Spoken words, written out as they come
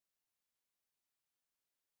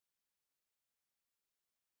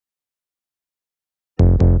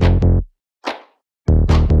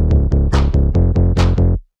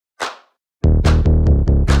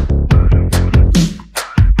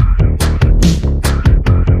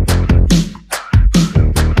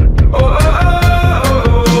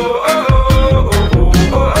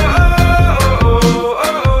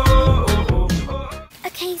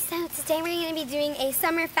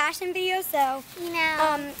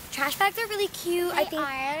trash bags are really cute. I think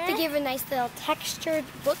they give a nice little textured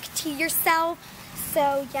look to yourself.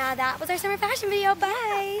 So yeah, that was our summer fashion video.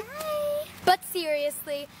 Bye. Bye. But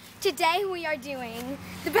seriously, today we are doing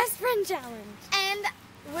the best friend challenge. And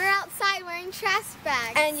we're outside wearing trash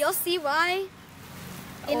bags. And you'll see why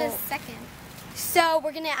in a second. So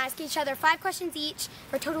we're going to ask each other 5 questions each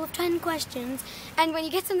for a total of 10 questions. And when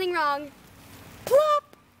you get something wrong,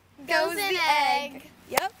 plop, goes the egg.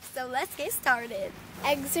 Yep, so let's get started.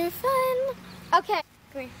 Eggs are fun. Okay,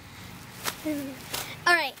 come here.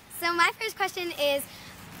 All right, so my first question is,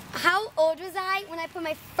 how old was I when I put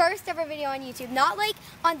my first ever video on YouTube? Not like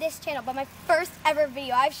on this channel, but my first ever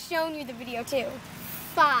video. I've shown you the video too.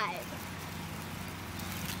 5.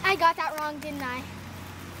 I got that wrong, didn't I?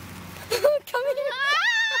 Come here.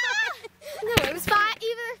 No, it was 5.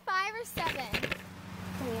 Either 5 or 7.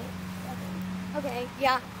 Okay,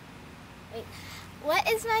 yeah. Wait. What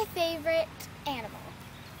is my favorite animal?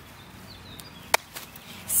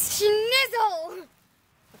 Schnizzle.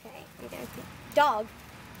 Okay, dog.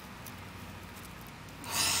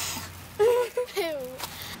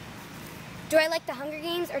 Do I like the Hunger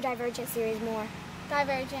Games or Divergent series more?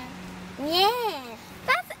 Divergent. Yeah.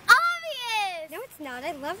 That's obvious. No, it's not.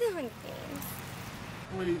 I love the Hunger Games.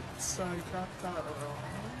 Wait, so I got that wrong.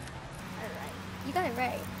 Alright. You got it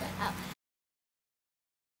right. But,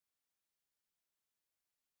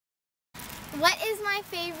 What is my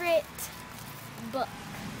favorite book?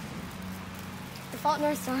 The Fault in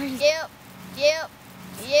Our Stars. Yep.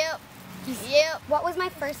 What was my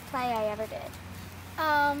first play I ever did?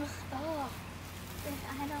 I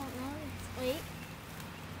don't know. Wait.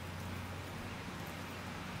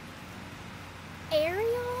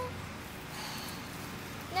 Ariel?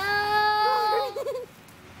 No.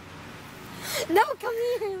 No, come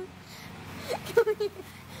here. Come here.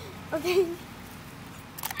 Okay.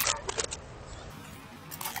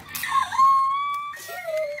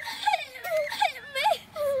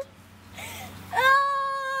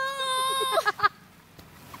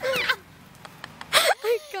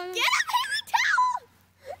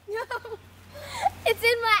 It's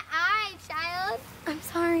in my eye, child. I'm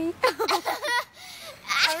sorry.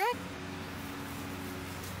 Alright.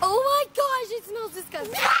 Oh my gosh, it smells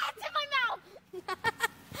disgusting. It's in my mouth.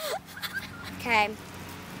 Okay. You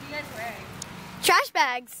guys wearing? Trash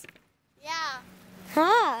bags. Yeah.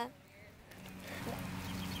 Huh.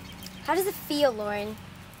 How does it feel, Lauren?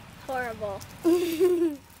 Horrible.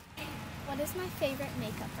 What is my favorite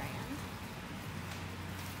makeup brand?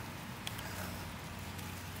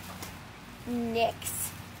 NYX.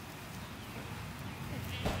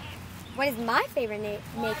 What is my favorite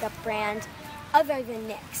makeup brand other than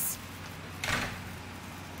NYX?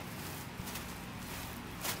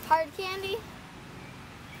 Hard candy?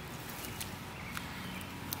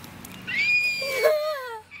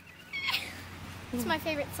 It's my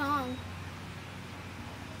favorite song.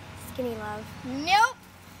 Skinny Love. Nope.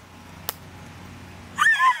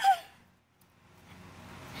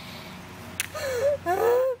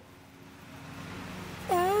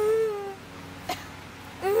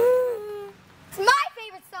 It's my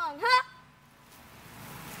favorite song, huh?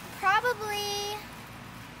 Probably.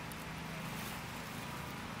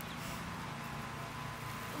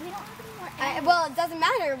 We don't have any more. Well, it doesn't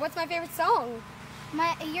matter. What's my favorite song?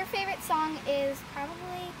 Your favorite song is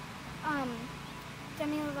probably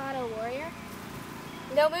Demi Lovato Warrior.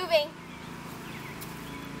 No moving.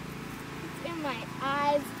 It's in my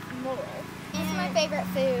eyes more. What's my favorite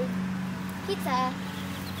food? Pizza.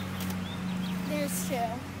 There's 2.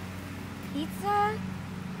 Pizza?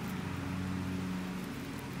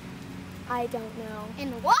 I don't know.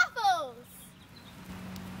 And waffles.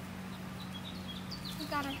 We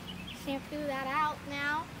gotta shampoo that out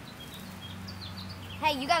now.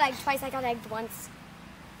 Hey, you got egged twice. I got egged once.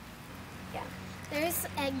 Yeah. There's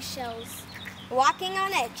eggshells. Walking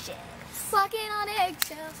on eggshells. Walking on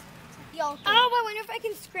eggshells. Oh, I wonder if I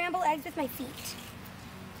can scramble eggs with my feet.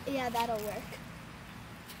 Yeah, that'll work.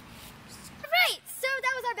 Right, so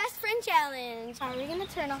that was our best friend challenge. Are we gonna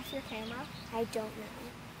turn off your camera? I don't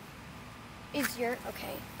know. Is your,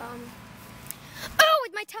 okay, oh,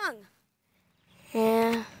 with my tongue.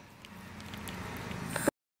 Yeah.